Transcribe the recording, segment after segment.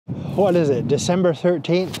what is it, December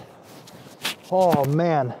 13th? Oh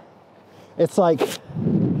man, it's like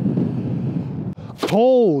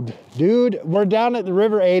cold, dude. We're down at the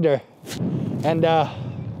River Ader, and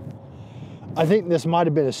I think this might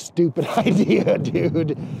have been a stupid idea,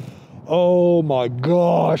 dude. Oh my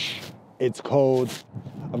gosh, it's cold.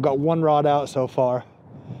 I've got one rod out so far.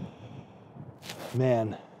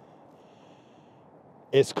 Man,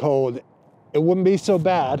 it's cold. It wouldn't be so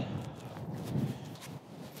bad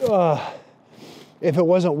if it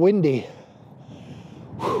wasn't windy.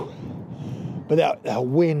 Whew. But that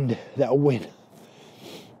wind,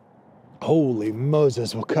 holy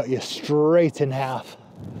Moses, will cut you straight in half.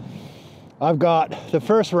 I've got the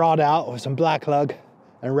first rod out with some black lug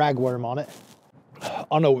and ragworm on it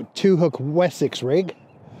on a 2-hook Wessex rig.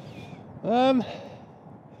 I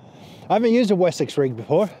haven't used a Wessex rig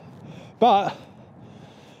before, but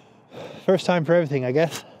first time for everything, I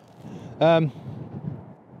guess.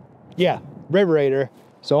 Yeah, River Raider,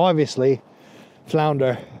 so obviously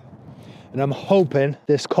flounder, and I'm hoping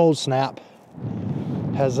this cold snap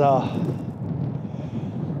has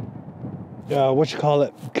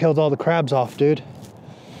killed all the crabs off, dude.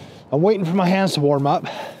 I'm waiting for my hands to warm up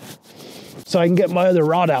so I can get my other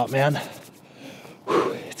rod out, man.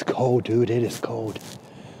 Whew, it's cold, dude. It is cold.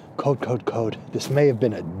 Cold. This may have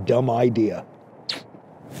been a dumb idea.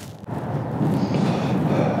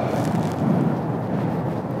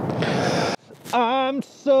 I'm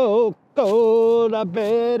so cold, I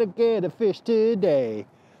better get a fish today.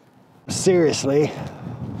 Seriously,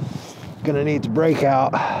 gonna need to break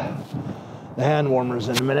out the hand warmers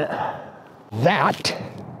in a minute. That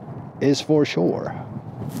is for sure.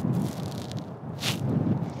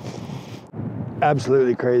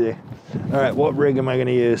 Absolutely crazy. All right, what rig am I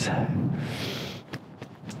gonna use? I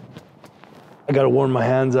gotta warm my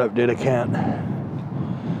hands up, dude. I can't.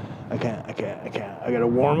 I gotta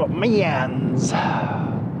warm up my hands.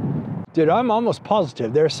 Dude, I'm almost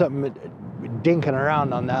positive there's something dinking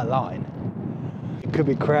around on that line. It could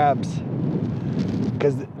be crabs,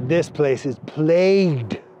 because this place is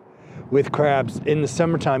plagued with crabs in the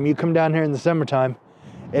summertime. You come down here in the summertime,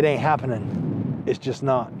 it ain't happening. It's just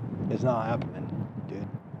not. It's not happening, dude.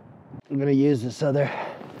 I'm gonna use this other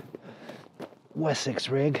Wessex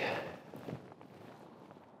rig.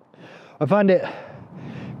 I find it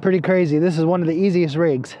pretty crazy. This is one of the easiest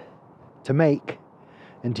rigs to make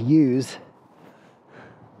and to use,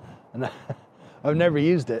 and I've never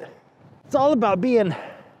used it. It's all about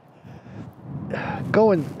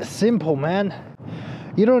going simple, man.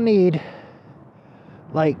 You don't need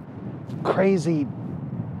like crazy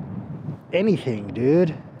anything,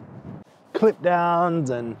 dude. Clip downs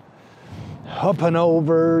and up and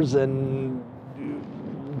overs and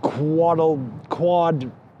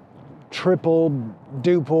quad, triple,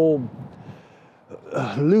 duple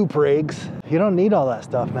loop rigs. You don't need all that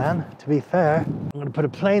stuff, man, to be fair. I'm gonna put a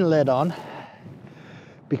plain lead on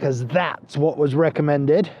because that's what was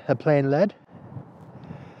recommended, a plain lead.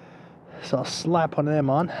 So I'll slap one of them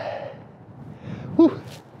on. Whew.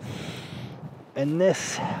 And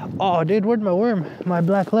this, oh dude, where'd my worm, my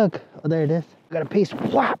black lug? Oh, there it is. Got a piece,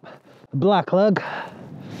 whap, black lug.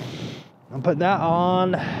 I'll put that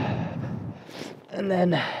on, and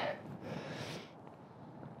then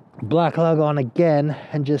black lug on again,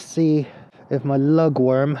 and just see if my lug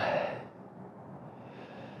worm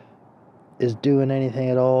is doing anything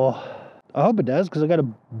at all. I hope it does, because I got a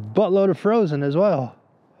buttload of frozen as well.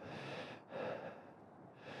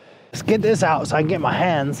 Let's get this out so I can get my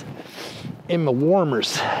hands in my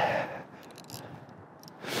warmers.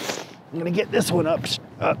 I'm gonna get this one up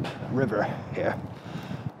river here.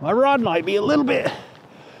 My rod might be a little bit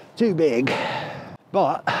too big,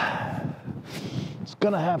 but it's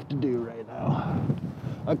gonna have to do right now.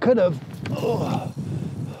 I could have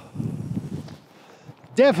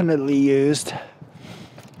definitely used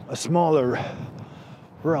a smaller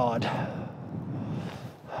rod.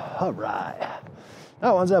 All right,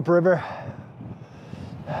 that one's upriver.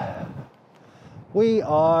 We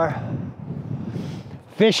are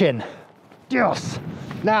fishing. Yes.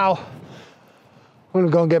 Now, I'm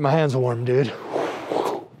gonna go and get my hands warm, dude.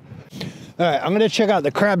 All right, I'm gonna check out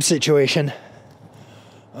the crab situation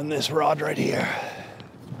on this rod right here.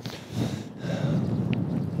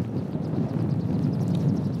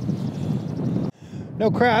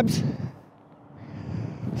 No crabs,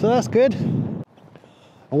 so that's good. I'm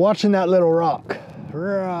watching that little rock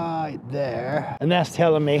right there, and that's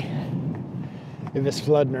telling me if it's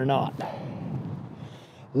flooding or not.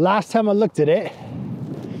 Last time I looked at it,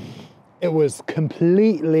 it was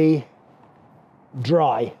completely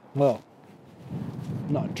dry. Well,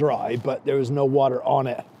 not dry, but there was no water on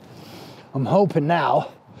it. I'm hoping now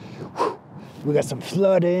We got some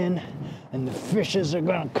flood in, and the fishes are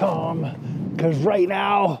gonna come, because right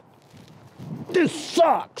now, this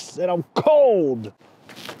sucks, and I'm cold.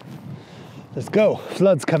 Let's go,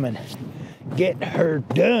 flood's coming. Get her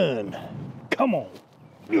done. Come on.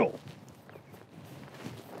 Yo.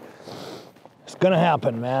 It's gonna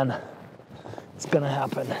happen, man. It's gonna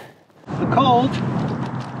happen. The cold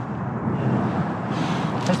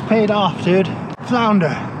has paid off, dude.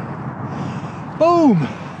 Flounder. Boom.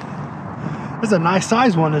 That's a nice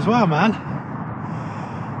size one as well, man.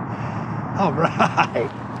 All right.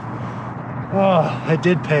 Oh, it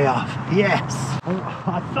did pay off. Yes.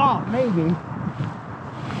 I thought maybe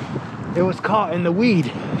it was caught in the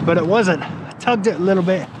weed, but it wasn't. I tugged it a little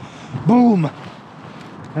bit. Boom.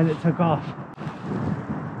 And it took off.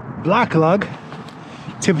 Black lug.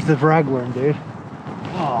 Tip of the ragworm, dude.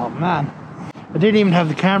 Oh, man. I didn't even have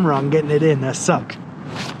the camera on getting it in. That sucked.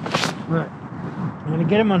 Right. I'm going to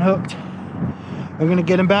get him unhooked. I'm going to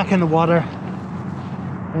get him back in the water.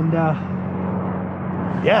 And,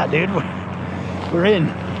 yeah, dude. We're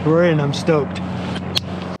in. We're in. I'm stoked.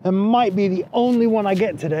 It might be the only one I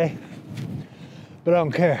get today. But I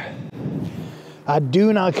don't care. I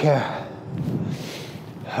do not care.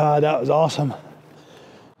 That was awesome.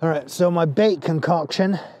 All right, so my bait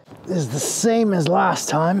concoction is the same as last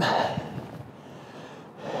time.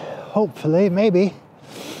 Hopefully, maybe,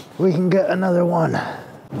 we can get another one.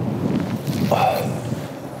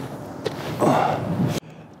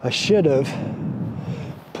 I should have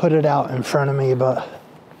put it out in front of me, but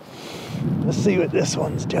let's see what this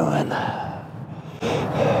one's doing.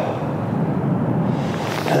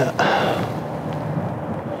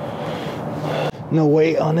 No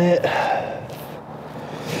weight on it.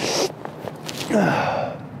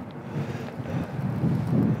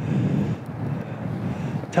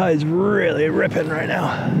 Tide's really ripping right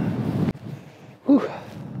now. Whew.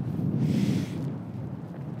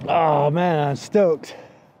 Oh man, I'm stoked.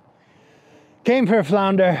 Came for a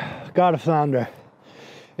flounder, got a flounder.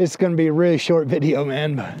 It's gonna be a really short video,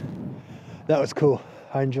 man, but that was cool.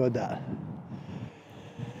 I enjoyed that.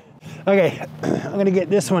 Okay, I'm gonna get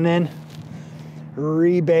this one in,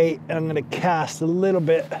 rebait, and I'm gonna cast a little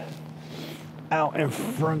bit out in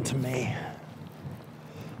front of me.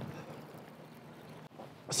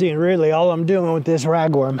 See, really all I'm doing with this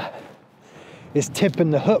ragworm is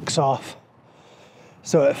tipping the hooks off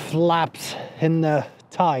so it flaps in the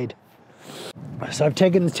tide. So I've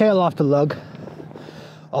taken the tail off the lug.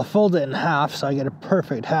 I'll fold it in half so I get a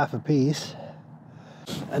perfect half a piece.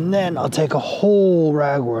 And then I'll take a whole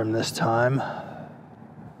ragworm this time.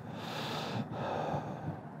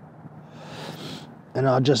 And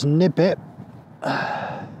I'll just nip it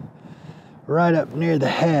right up near the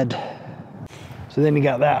head. So then you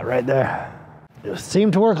got that right there. It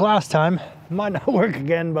seemed to work last time. Might not work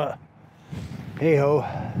again, but hey ho.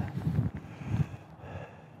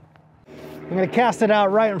 I'm gonna cast it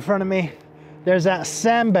out right in front of me. There's that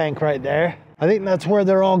sandbank right there. I think that's where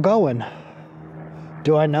they're all going.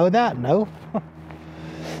 Do I know that? No.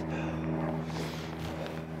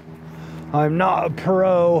 I'm not a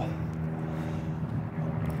pro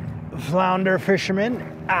flounder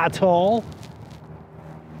fisherman at all.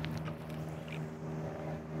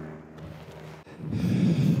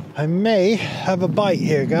 I may have a bite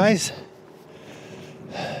here, guys.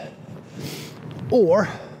 Or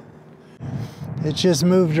it just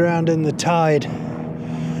moved around in the tide.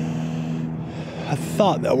 I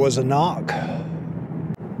thought that was a knock.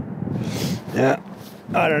 Yeah,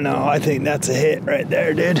 I don't know. I think that's a hit right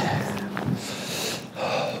there, dude.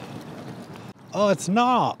 Oh, it's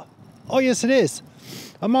not. Oh, yes, it is.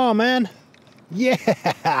 Come on, man. Yeah,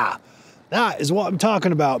 that is what I'm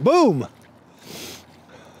talking about. Boom.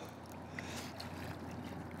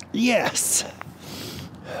 Yes.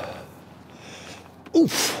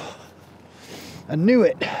 Oof. I knew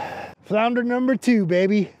it. Flounder number 2,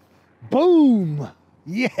 baby. Boom.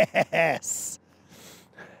 Yes.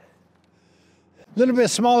 A little bit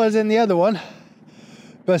smaller than the other one,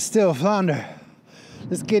 but still flounder.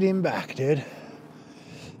 Let's get him back, dude.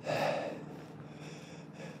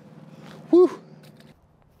 Woo.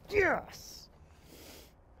 Yes.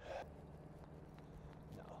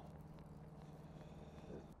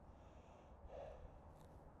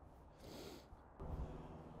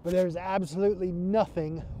 But there's absolutely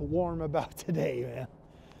nothing warm about today, man.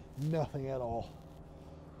 Nothing at all.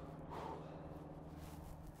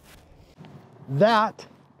 That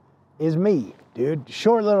is me, dude.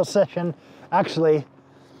 Short little session. Actually,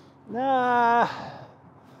 yeah,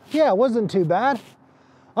 it wasn't too bad.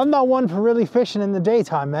 I'm not one for really fishing in the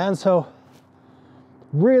daytime, man, so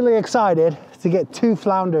really excited to get 2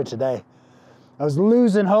 flounder today. I was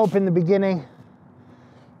losing hope in the beginning,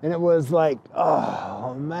 and it was like,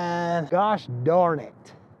 oh man, gosh darn it.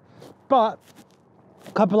 But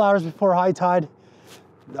a couple hours before high tide,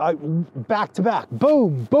 back to back,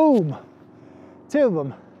 boom, boom, 2 of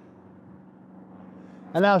them.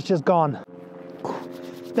 And now it's just gone.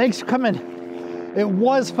 Thanks for coming. It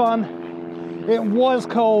was fun. It was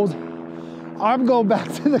cold. I'm going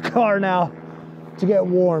back to the car now to get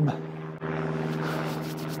warm.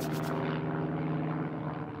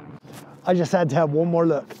 I just had to have one more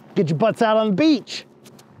look. Get your butts out on the beach.